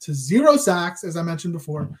 to 0 sacks, as I mentioned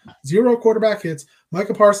before, 0 quarterback hits.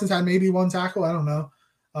 Micah Parsons had maybe 1 tackle. I don't know.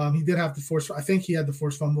 He did have the force. I think he had the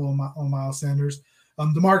forced fumble on Miles Sanders.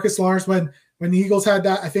 DeMarcus Lawrence, when the Eagles had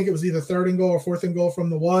that, I think it was either 3rd and goal or 4th and goal from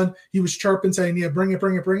the 1. He was chirping, saying, "Yeah, bring it,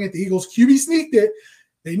 bring it, bring it." The Eagles QB sneaked it.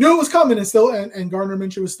 They knew it was coming, and Gardner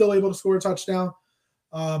Minshew was still able to score a touchdown.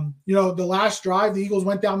 The last drive, the Eagles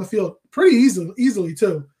went down the field pretty easily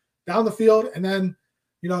too, down the field, and then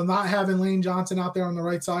not having Lane Johnson out there on the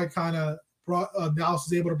right side kind of brought Dallas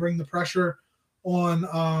was able to bring the pressure on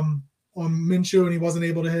Minshew, and he wasn't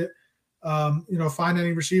able to hit, find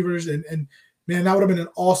any receivers. And man, that would have been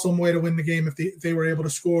an awesome way to win the game if they were able to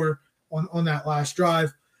score on that last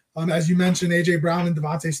drive. As you mentioned, A.J. Brown and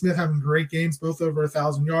Devontae Smith having great games, both over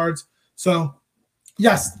 1,000 yards. So,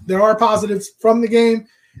 yes, there are positives from the game.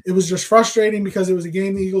 It was just frustrating because it was a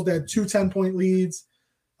game the Eagles had 2 10-point leads.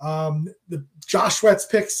 The Josh Sweat's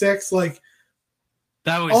pick 6,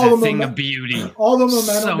 that was a thing of beauty. All the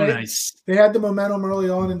momentum, so nice. They had the momentum early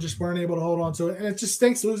on and just weren't able to hold on to it. And it just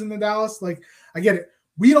stinks losing to Dallas. I get it.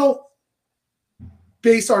 We don't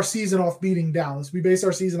base our season off beating Dallas. We base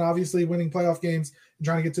our season obviously winning playoff games and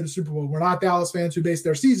trying to get to the Super Bowl. We're not Dallas fans who base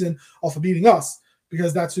their season off of beating us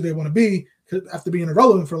because that's who they want to be after being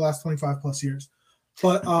irrelevant for the last 25 plus years.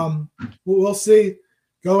 But we'll see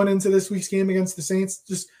going into this week's game against the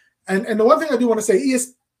Saints. And the one thing I do want to say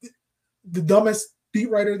is the dumbest beat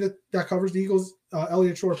writer that covers the Eagles,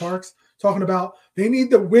 Elliot Shore-Parks, talking about they need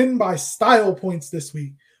to win by style points this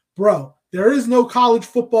week. Bro, there is no college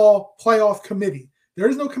football playoff committee. There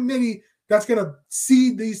is no committee that's going to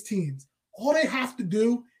seed these teams. All they have to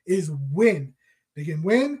do is win. They can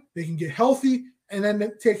win, they can get healthy, and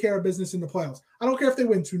then take care of business in the playoffs. I don't care if they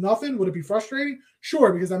win 2-0. Would it be frustrating?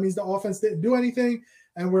 Sure, because that means the offense didn't do anything,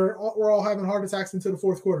 and we're all having heart attacks into the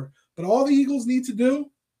 4th quarter. But all the Eagles need to do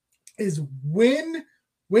is win,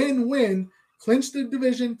 clinch the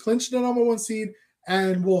division, clinch the number 1 seed,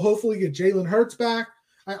 and we'll hopefully get Jalen Hurts back.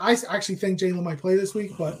 I actually think Jalen might play this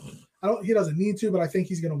week, but he doesn't need to, but I think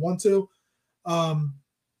he's going to want to.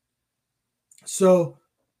 So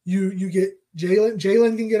you get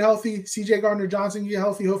Jalen can get healthy. CJ Gardner-Johnson can get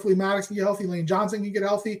healthy. Hopefully Maddox can get healthy. Lane Johnson can get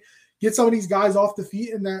healthy. Get some of these guys off the feet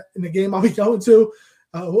in the game I'll be going to.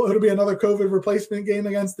 It'll be another COVID replacement game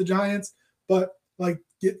against the Giants. But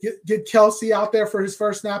get Kelsey out there for his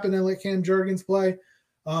first snap and then let Cam Jurgens play.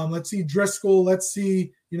 Let's see Driscoll. Let's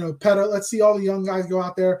see Petta. Let's see all the young guys go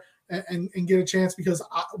out there and get a chance because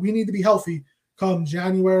we need to be healthy come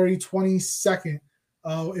January 22nd.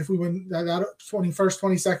 If we win that 21st,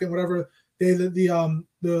 22nd, whatever day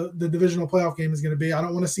the divisional playoff game is going to be. I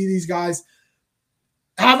don't want to see these guys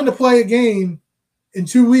having to play a game in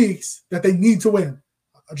 2 weeks that they need to win.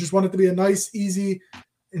 I just want it to be a nice, easy,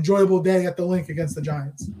 enjoyable day at the Link against the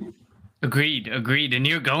Giants. Agreed. And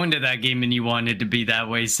you're going to that game and you want it to be that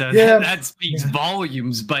way. So yeah. that speaks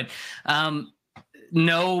volumes. But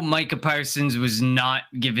no, Micah Parsons was not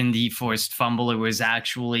given the forced fumble. It was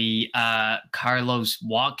actually Carlos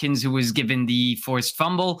Watkins who was given the forced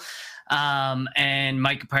fumble. And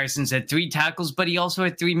Micah Parsons had 3 tackles, but he also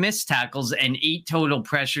had 3 missed tackles and 8 total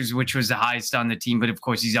pressures, which was the highest on the team. But of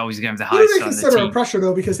course, he's always going to have the highest on the team. What do they consider a pressure,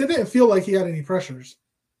 though? Because it didn't feel like he had any pressures.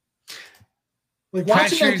 Like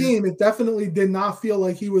watching that game, it definitely did not feel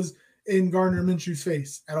like he was in Gardner Minshew's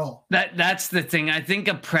face at all. That's the thing. I think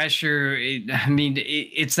a pressure,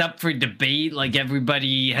 it's up for debate. Like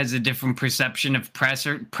everybody has a different perception of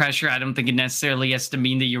pressure. I don't think it necessarily has to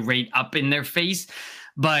mean that you're right up in their face,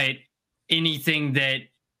 but anything that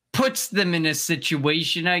puts them in a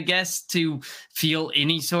situation, I guess, to feel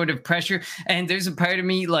any sort of pressure. And there's a part of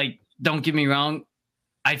me, like, don't get me wrong,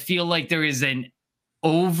 I feel like there is an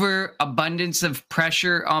overabundance of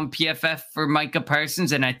pressure on PFF for Micah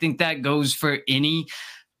Parsons, and I think that goes for any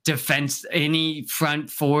front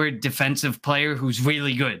forward defensive player who's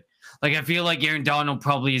really good. Like, I feel like Aaron Donald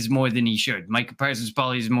probably is more than he should. Micah Parsons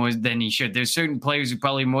probably is more than he should. There's certain players who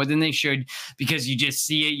probably more than they should because you just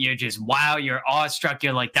see it. You're just, wow, you're awestruck.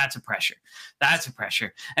 You're like, that's a pressure. That's a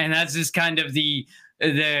pressure. And that's just kind of the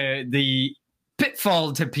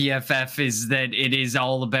pitfall to PFF, is that it is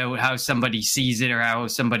all about how somebody sees it or how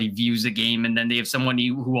somebody views a game. And then they have someone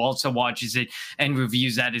who also watches it and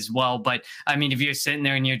reviews that as well. But I mean, if you're sitting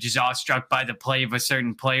there and you're just awestruck by the play of a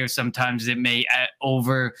certain player, sometimes it may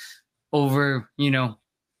overinflate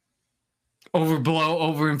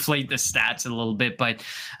the stats a little bit. But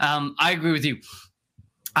I agree with you.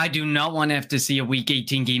 I do not want to have to see a Week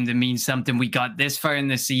 18 game that means something. We got this far in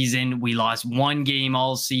the season. We lost 1 game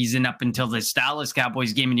all season up until this Dallas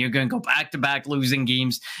Cowboys game, and you're going to go back-to-back losing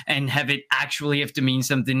games and have it actually have to mean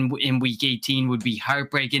something in Week 18 would be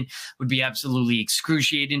heartbreaking, would be absolutely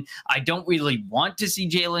excruciating. I don't really want to see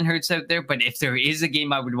Jalen Hurts out there, but if there is a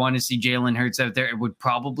game I would want to see Jalen Hurts out there, it would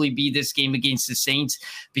probably be this game against the Saints,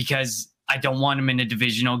 because I don't want him in a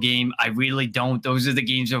divisional game. I really don't. Those are the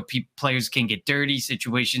games where players can get dirty,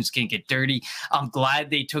 situations can get dirty. I'm glad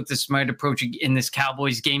they took the smart approach in this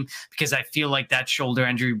Cowboys game, because I feel like that shoulder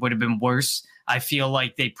injury would have been worse. I feel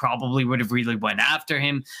like they probably would have really went after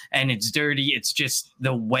him, and it's dirty. It's just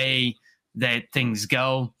the way that things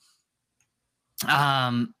go.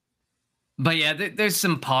 But yeah, there's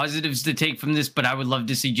some positives to take from this, but I would love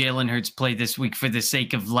to see Jalen Hurts play this week for the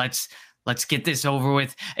sake of let's get this over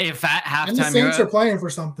with. If at halftime, and the Saints are playing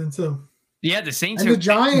for something too. Yeah, the Saints and are, the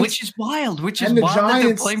Giants, which is wild. That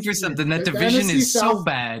they're playing for something. That division is so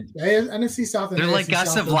bad. NFC South. They're like AFC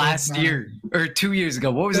us South of last year or 2 years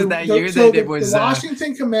ago. What was it that year so that it was? The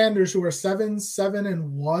Washington Commanders, who are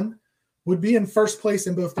 7-7-1, would be in first place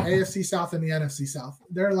in both the AFC South and the NFC South.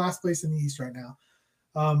 They're last place in the East right now.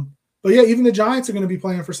 But yeah, even the Giants are going to be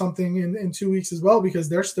playing for something in 2 weeks as well, because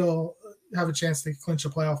they're still have a chance to clinch a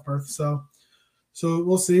playoff berth. So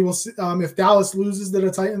we'll see. We'll see if Dallas loses to the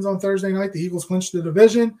Titans on Thursday night, the Eagles clinch the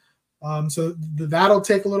division. So that'll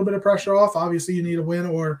take a little bit of pressure off. Obviously, you need a win,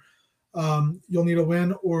 or you'll need a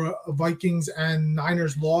win or a Vikings and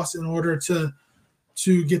Niners loss in order to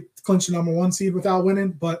get clinch the number 1 seed without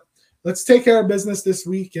winning. But let's take care of business this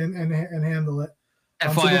week and handle it.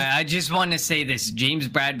 FYI, I just want to say this. James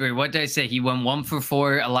Bradbury, what did I say? He went 1 for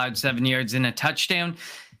 4, allowed 7 yards and a touchdown.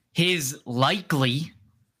 His likely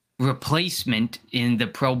replacement in the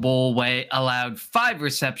Pro Bowl way allowed 5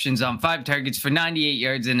 receptions on 5 targets for 98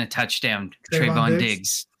 yards and a touchdown. Trayvon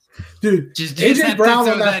Diggs. Dude, just AJ Brown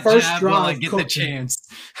on that first drive. While I get the chance.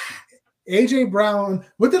 AJ Brown,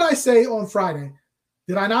 what did I say on Friday?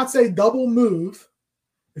 Did I not say double move?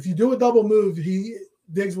 If you do a double move,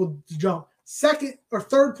 Diggs will jump. Second or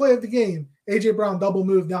third play of the game, AJ Brown double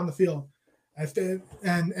move down the field.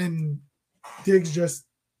 And Diggs just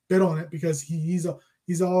bit on it, because he's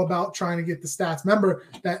all about trying to get the stats. Remember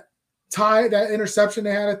that interception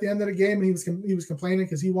they had at the end of the game, and he was complaining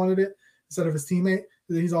because he wanted it instead of his teammate.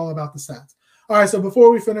 He's all about the stats. All right, so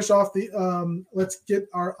before we finish off let's get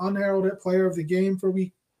our unheralded player of the game for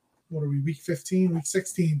week 15, week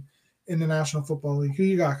 16 in the National Football League. Who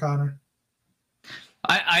you got, Connor?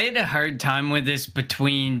 I had a hard time with this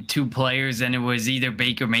between 2 players, and it was either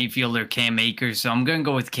Baker Mayfield or Cam Akers. So I'm going to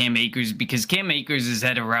go with Cam Akers, because Cam Akers has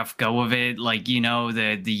had a rough go of it. Like,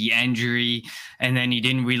 the injury, and then he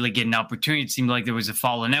didn't really get an opportunity. It seemed like there was a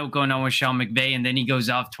falling out going on with Sean McVay, and then he goes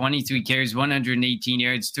off 23 carries, 118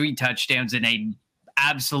 yards, 3 touchdowns, and a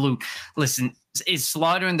absolute, listen, is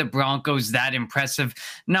slaughtering the Broncos that impressive?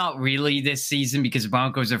 Not really this season because the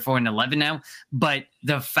Broncos are 4-11 now. But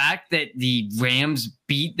the fact that the Rams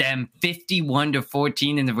beat them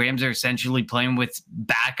 51-14 and the Rams are essentially playing with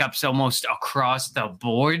backups almost across the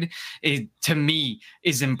board, to me,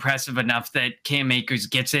 is impressive enough that Cam Akers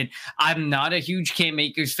gets it. I'm not a huge Cam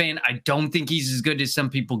Akers fan. I don't think he's as good as some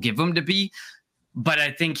people give him to be, but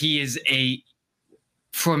I think he is a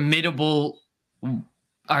formidable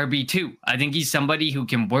RB2. I think he's somebody who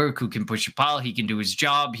can work, who can push a pile, he can do his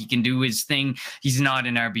job, he can do his thing. He's not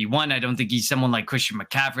an RB1. I don't think he's someone like Christian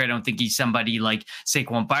McCaffrey. I don't think he's somebody like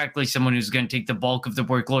Saquon Barkley, someone who's going to take the bulk of the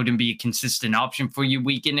workload and be a consistent option for you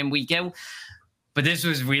week in and week out. But this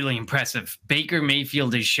was really impressive. Baker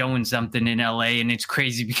Mayfield is showing something in LA, and it's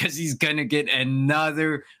crazy because he's going to get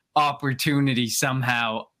another opportunity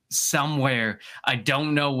somehow, somewhere. I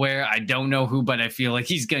don't know where, I don't know who, but I feel like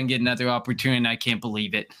he's going to get another opportunity, and I can't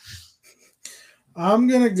believe it. I'm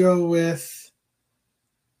going to go with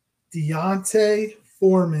D'Onta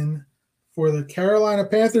Foreman for the Carolina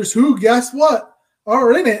Panthers, who, guess what,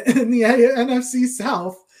 are in it in the NFC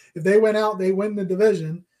South. If they went out, they win the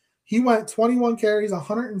division. He went 21 carries,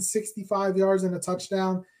 165 yards, and a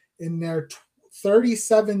touchdown in their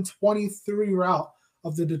 37-23 rout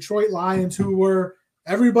of the Detroit Lions, who were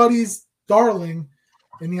everybody's darling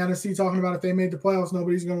in the NFC, talking about if they made the playoffs,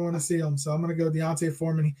 nobody's going to want to see them. So I'm going to go D'Onta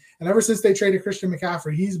Foreman. And ever since they traded Christian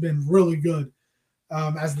McCaffrey, he's been really good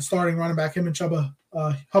as the starting running back. Him and Chuba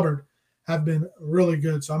Hubbard have been really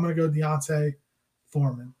good. So I'm going to go D'Onta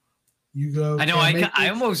Foreman. You go. I know. I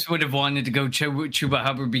almost would have wanted to go Chuba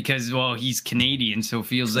Hubbard because, well, he's Canadian, so it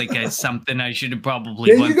feels like it's something I should have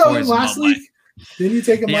probably went for as last week? Didn't you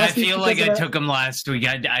take him last week? Yeah, I feel like I took him last week.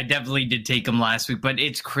 I definitely did take him last week, but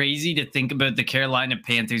it's crazy to think about the Carolina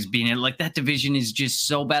Panthers being in. Like, that division is just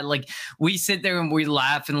so bad. Like, we sit there and we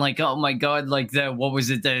laugh and like, oh my God, like what was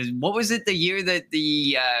it the year that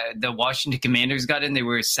the Washington Commanders got in? They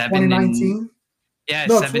were 2019.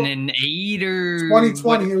 7-8 or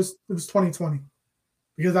 2020. It was 2020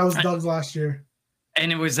 because that was Doug's last year.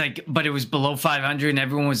 And it was like, but it was below 500 and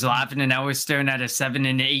everyone was laughing. And now we're staring at a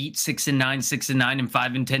 7-8, 6-9, 6-9, and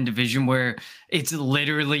 5-10 division where it's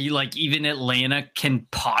literally like even Atlanta can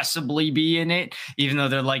possibly be in it, even though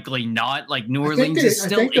they're likely not. Like New Orleans is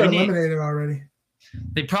still in it. I think they're eliminated already.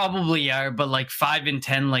 They probably are, but like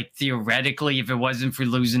 5-10, like theoretically, if it wasn't for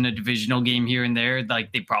losing a divisional game here and there,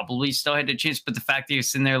 like they probably still had a chance. But the fact that you're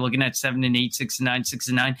sitting there looking at 7-8, 6-9,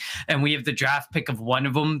 6-9, and we have the draft pick of one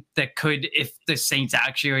of them that could, if the Saints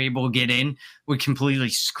actually are able to get in, would completely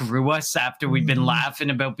screw us after we've been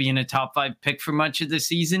laughing about being a top 5 pick for much of the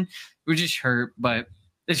season. We're just hurt, but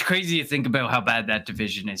it's crazy to think about how bad that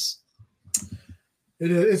division is.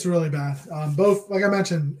 It's really bad. Both, like I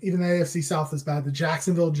mentioned, even the AFC South is bad. The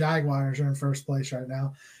Jacksonville Jaguars are in first place right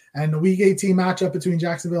now. And the Week 18 matchup between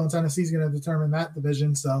Jacksonville and Tennessee is going to determine that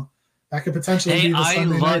division. So that could potentially be the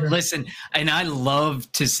Sunday nighter. Listen, and I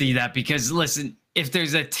love to see that because, listen, if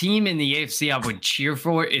there's a team in the AFC I would cheer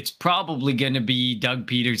for, it's probably going to be Doug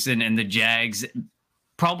Peterson and the Jags.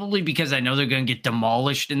 Probably because I know they're going to get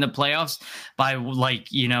demolished in the playoffs by,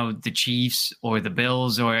 like, you know, the Chiefs or the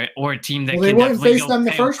Bills or a team that can definitely face them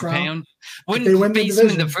the first round. Wouldn't face them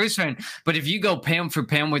in the first round. But if you go pound for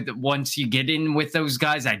pound with once you get in with those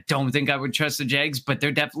guys, I don't think I would trust the Jags, but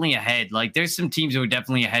they're definitely ahead. Like, there's some teams who are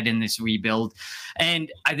definitely ahead in this rebuild.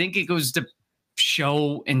 And I think it goes to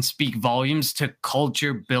show and speak volumes to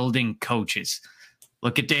culture building coaches.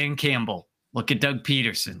 Look at Dan Campbell. Look at Doug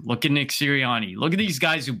Peterson. Look at Nick Sirianni. Look at these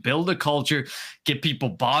guys who build a culture, get people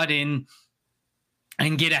bought in,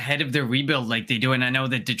 and get ahead of their rebuild like they do. And I know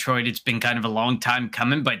that Detroit, it's been kind of a long time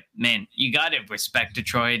coming, but man, you got to respect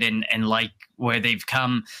Detroit and like where they've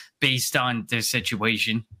come based on their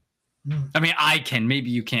situation. I mean, I can. Maybe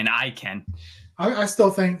you can. I can. I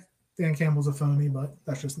still think Dan Campbell's a phony, but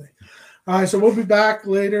that's just me. All right, so we'll be back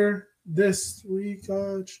later this week.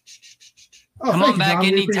 Come on back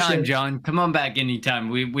anytime, John. Come on back anytime.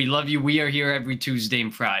 We love you. We are here every Tuesday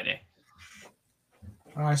and Friday.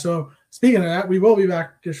 All right. So speaking of that, we will be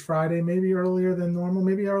back this Friday, maybe earlier than normal,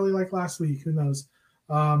 maybe early like last week. Who knows?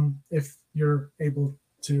 If you're able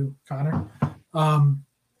to, Connor.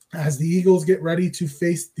 As the Eagles get ready to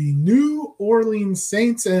face the New Orleans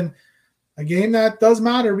Saints, and a game that does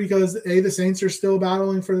matter because A, the Saints are still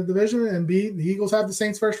battling for the division, and B, the Eagles have the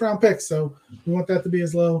Saints first round pick. So we want that to be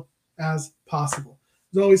as low as possible.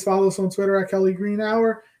 As always, follow us on Twitter at Kelly Green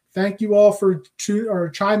Hour. Thank you all for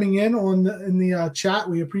chiming in in the chat.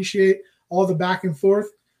 We appreciate all the back and forth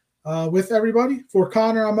with everybody. For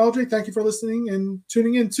Connor, I'm LJ. Thank you for listening and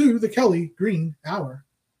tuning in to the Kelly Green Hour.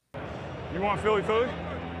 You want Philly food?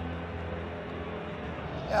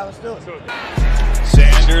 Yeah, let's do it.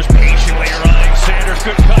 Sanders patiently